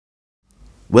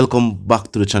Welcome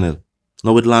back to the channel.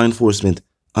 Now with law enforcement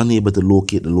unable to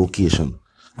locate the location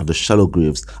of the shallow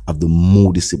graves of the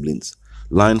Moodie siblings,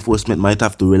 law enforcement might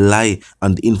have to rely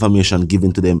on the information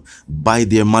given to them by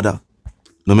their mother.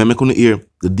 Now I'm going to hear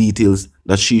the details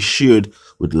that she shared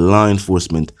with law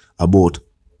enforcement about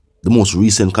the most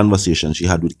recent conversation she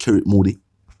had with Moodie,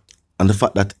 and the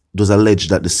fact that it was alleged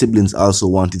that the siblings also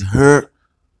wanted her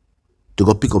to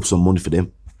go pick up some money for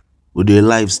them, with their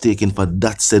lives taken for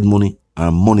that said money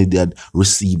and money they had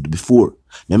received before.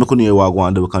 I'm going to hear what I go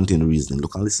and they will continue reasoning.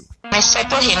 Look and listen. I said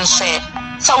to him, say,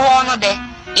 so one of the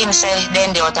him say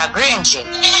then they out of green jail.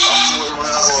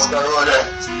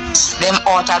 Them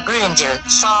out of green jail.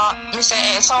 So me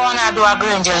say, so when I do a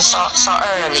green jail so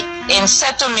early. Him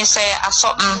said to me, say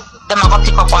something them I go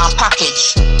pick up one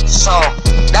package. So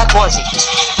that was it.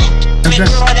 Me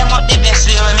throw them up the best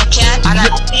way when me can, and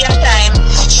at the same time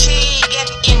she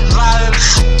get involved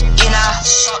in a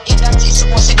so that is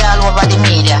supposed to be all over the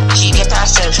media. She get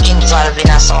herself involved in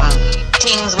some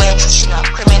things where she not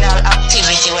criminal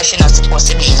activity where she not supposed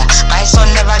to be in. My son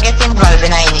never get involved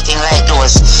in anything like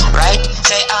those, right?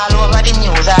 Say all over the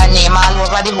news, her name all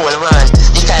over the whole world.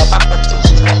 The type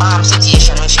of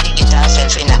situation where she get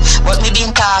herself in. But me been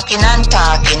talking and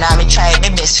me try my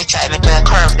best to try me to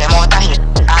curve them out of here.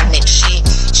 And make she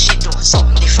do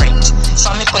something different.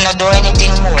 So me couldn't do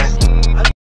anything more.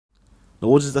 Now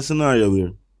what is the scenario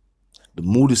where the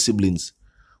Moodie siblings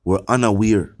were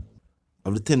unaware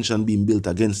of the tension being built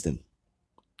against them?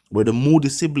 Where the Moodie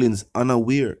siblings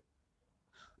unaware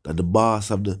that the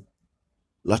boss of the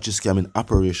lottery scamming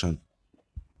operation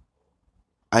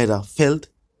either felt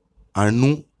or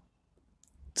knew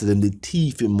to them the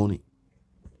thief in money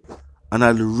and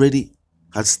already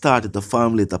had started to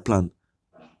formulate a plan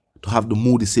to have the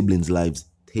Moodie siblings' lives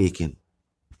taken.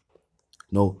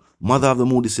 Now, mother of the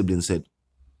Moodie siblings said,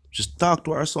 just talk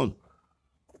to her son.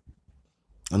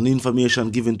 And the information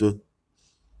given to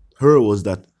her was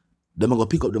that them are going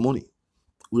to pick up the money.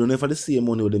 We don't know if the same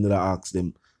money with them that asked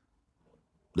them,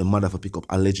 the mother for pick up,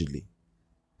 allegedly.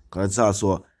 Because it's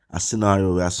also a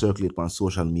scenario where I circulate on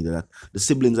social media that the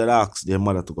siblings had asked their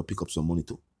mother to go pick up some money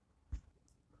too.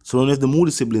 So I don't know if the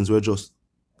Moodie siblings were just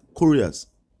couriers,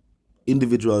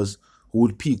 individuals who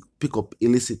would pick up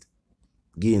illicit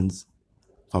gains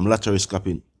from lottery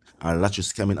scrapping or lottery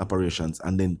scamming operations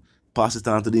and then pass it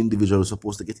on to the individual who's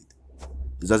supposed to get it.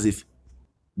 It's as if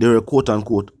they were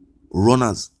quote-unquote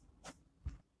runners.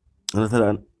 And I thought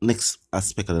the next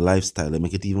aspect of the lifestyle, they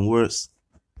make it even worse.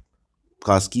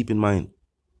 Because keep in mind,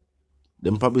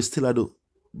 them probably still do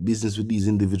business with these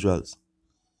individuals.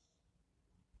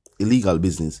 Illegal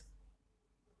business.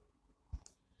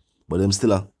 But them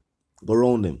still go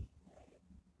around them.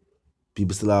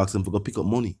 People still ask them to go pick up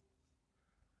money.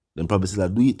 Them probably still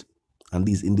do it on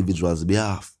these individuals'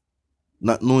 behalf.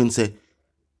 Not knowing, say,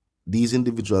 these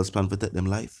individuals plan to protect them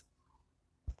life.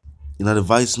 In a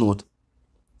voice note,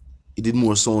 it did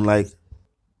more sound like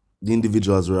the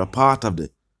individuals were a part of the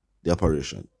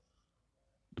operation.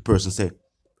 The person said,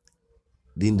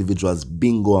 the individuals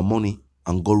bingo our money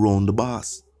and go around the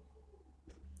boss.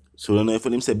 So I don't know if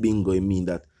when them say bingo, it mean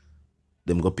that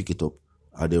them go pick it up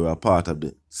or they were a part of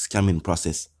the scamming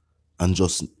process and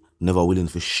just never willing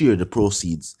to share the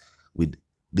proceeds with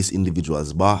this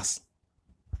individual's boss.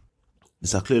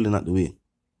 This is clearly not the way.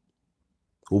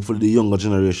 Hopefully the younger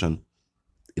generation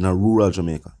in a rural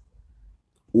Jamaica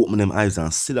open them eyes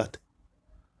and see that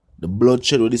the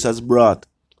bloodshed what this has brought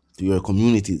to your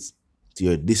communities, to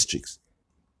your districts,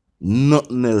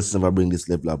 nothing else never bring this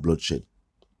level of bloodshed.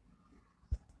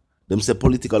 Them say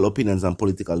political opinions and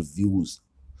political views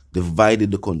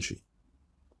divided the country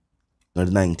in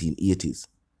the 1980s.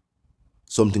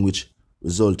 Something which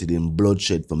resulted in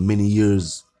bloodshed for many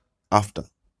years after.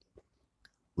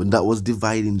 When that was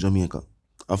dividing Jamaica,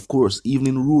 of course, even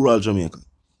in rural Jamaica,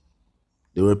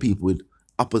 there were people with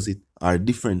opposite or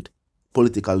different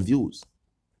political views.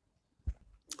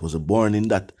 I was born in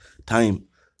that time,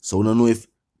 so we don't know if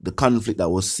the conflict that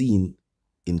was seen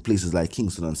in places like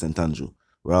Kingston and St. Andrew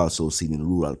were also seen in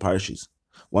rural parishes.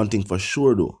 One thing for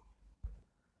sure though,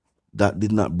 that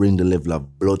did not bring the level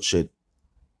of bloodshed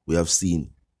we have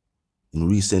seen in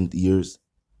recent years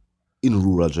in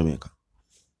rural Jamaica.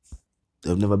 There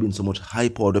have never been so much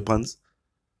high-powered weapons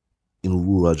in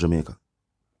rural Jamaica.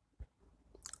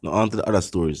 Now on to the other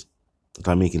stories that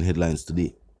are making headlines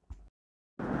today.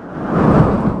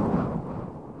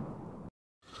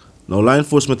 Now law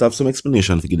enforcement have some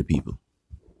explanation to give the people,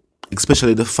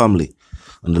 especially the family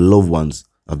and the loved ones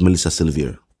of Melissa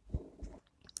Silvera.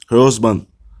 Her husband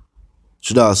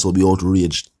should also be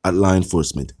outraged at law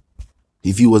enforcement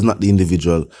if he was not the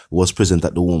individual who was present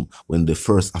at the home when the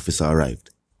first officer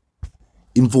arrived.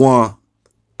 him want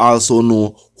also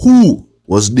know who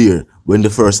was there when the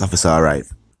first officer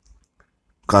arrived.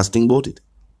 Because think about it.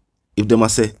 If them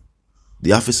say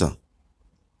the officer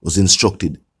was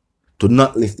instructed to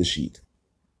not lift the sheet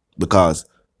because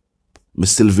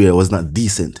Miss Silvera was not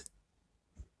decent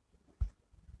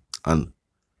and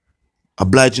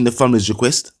obliging the family's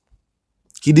request,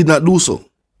 he did not do so.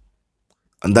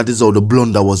 And that is how the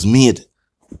blunder was made,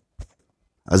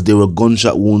 as there were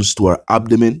gunshot wounds to her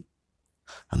abdomen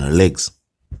and her legs.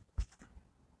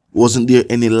 Wasn't there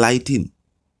any lighting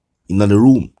in the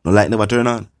room? No light never turned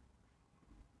on.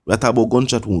 We are talking about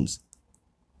gunshot wounds.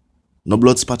 No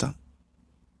blood spatter.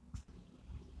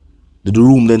 Did the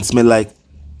room then smell like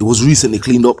it was recently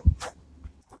cleaned up?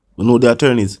 We know the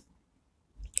attorneys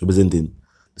representing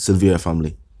the Silvera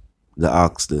family that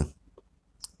asked the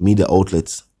media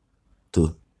outlets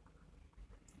to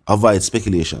avoid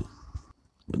speculation.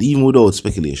 But even without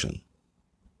speculation,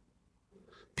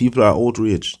 people are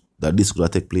outraged that this could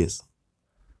have taken place.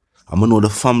 I know the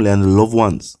family and the loved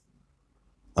ones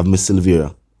of Miss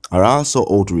Silvera are also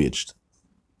outraged.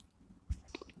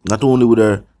 Not only would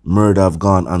her murder have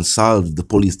gone unsolved, the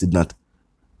police did not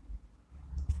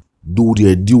do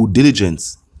their due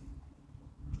diligence,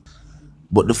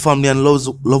 but the family and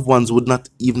loved ones would not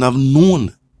even have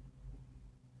known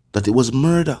that it was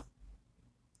murder.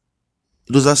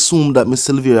 It was assumed that Miss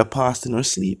Silvera passed in her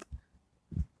sleep.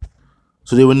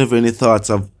 So there were never any thoughts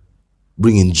of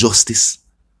bringing justice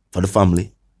for the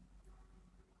family.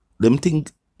 Them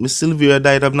think Miss Silvera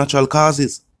died of natural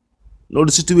causes. Now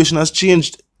the situation has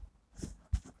changed.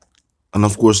 And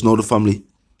of course now the family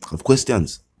have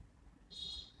questions.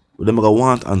 But them gonna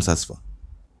want answers for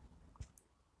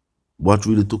what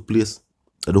really took place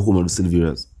at the home of the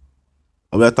Silveras.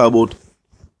 And we are talking about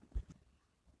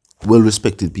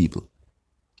well-respected people.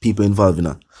 People involved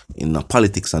in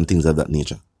politics and things of that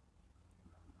nature.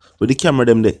 But the camera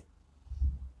them there,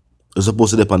 they're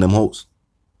supposed to dip on them house.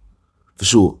 For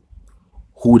sure.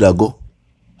 Who would I go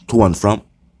to and from?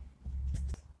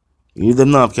 You need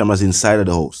them now have cameras inside of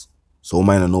the house. So we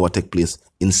might not know what take place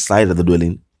inside of the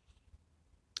dwelling.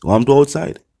 Go on to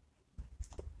outside.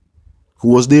 Who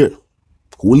was there?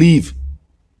 Who leave?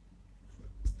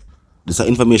 This is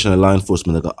information that law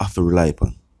enforcement that have to rely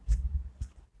upon.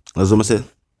 As I said,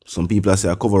 some people say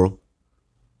a cover up.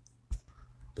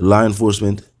 The law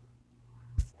enforcement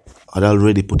had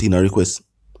already put in a request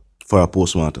for a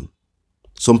postmortem.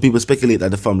 Some people speculate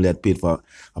that the family had paid for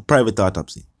a private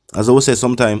autopsy. As I always say,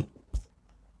 sometimes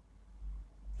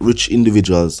rich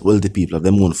individuals, wealthy people have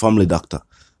their own family doctor,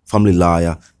 family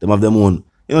lawyer, them have their own,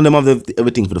 them have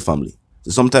everything for the family.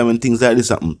 So sometimes when things like this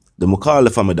happen, they will call the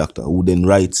family doctor who then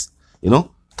writes,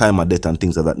 time of death and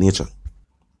things of that nature.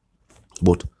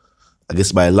 But I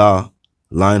guess by law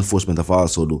enforcement have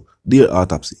also do their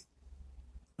autopsy.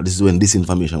 And this is when this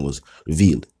information was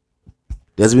revealed.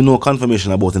 There's been no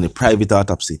confirmation about any private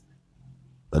autopsy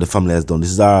that the family has done.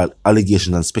 This is all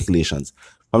allegations and speculations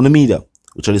from the media,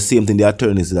 which are the same thing the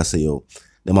attorneys that say,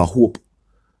 them I hope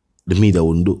the media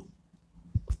wouldn't do.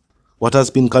 What has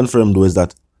been confirmed though is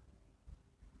that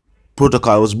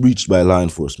protocol was breached by law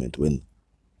enforcement when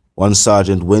one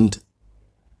sergeant went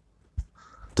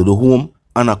to the home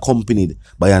unaccompanied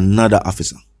by another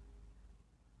officer.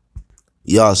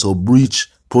 He also breached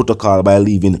protocol by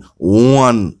leaving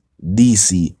one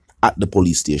DC at the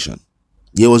police station.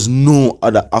 There was no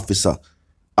other officer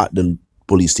at the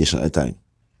police station at the time.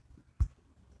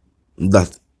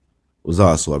 That was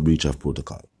also a breach of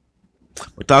protocol.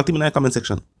 But talk to me in the comment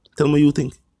section. Tell me what you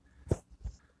think.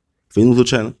 If you're new to the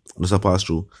channel, just pass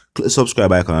through, click the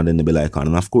subscribe icon and then the bell icon,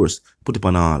 and of course, put it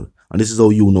on all. And this is how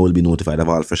you know will be notified of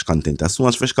all fresh content. As soon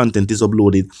as fresh content is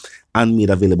uploaded and made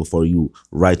available for you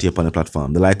right here upon the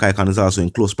platform. The like icon is also in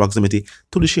close proximity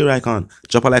to the share icon.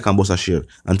 Drop a like and bust a share.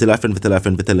 And tell a friend,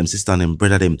 tell them, sister and them,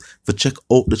 brother them, for check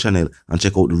out the channel and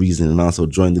check out the reason, and also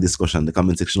join the discussion. The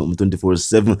comment section open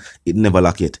 24/7. It never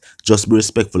lack it. Just be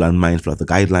respectful and mindful of the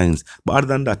guidelines. But other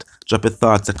than that, drop your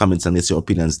thoughts, your comments, and your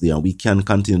opinions there. And we can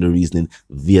continue the reasoning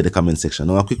via the comment section.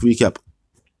 Now a quick recap.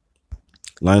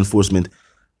 Law enforcement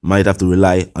might have to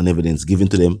rely on evidence given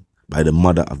to them by the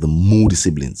mother of the Moodie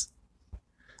siblings.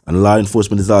 And law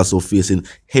enforcement is also facing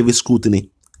heavy scrutiny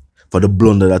for the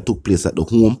blunder that took place at the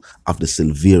home of the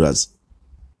Silveras.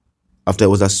 After it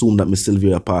was assumed that Miss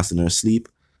Silvera passed in her sleep,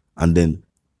 and then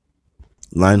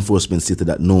law enforcement stated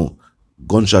that no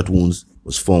gunshot wounds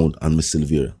was found on Miss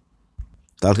Silvera.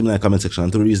 Talk to me in the comment section.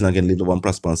 Until the reason again, live, love, and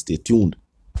prosper and stay tuned.